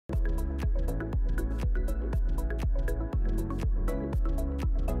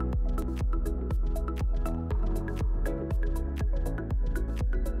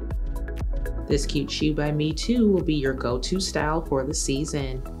This cute shoe by Me Too will be your go-to style for the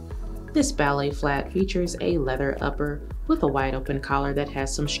season. This ballet flat features a leather upper with a wide open collar that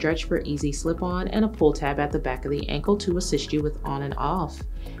has some stretch for easy slip-on and a pull tab at the back of the ankle to assist you with on and off.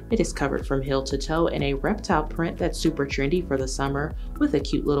 It is covered from heel to toe in a reptile print that's super trendy for the summer with a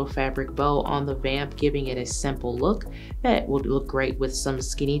cute little fabric bow on the vamp, giving it a simple look that will look great with some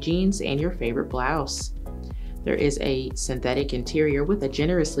skinny jeans and your favorite blouse. There is a synthetic interior with a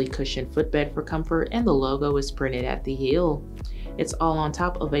generously cushioned footbed for comfort, and the logo is printed at the heel. It's all on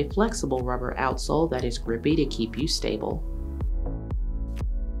top of a flexible rubber outsole that is grippy to keep you stable.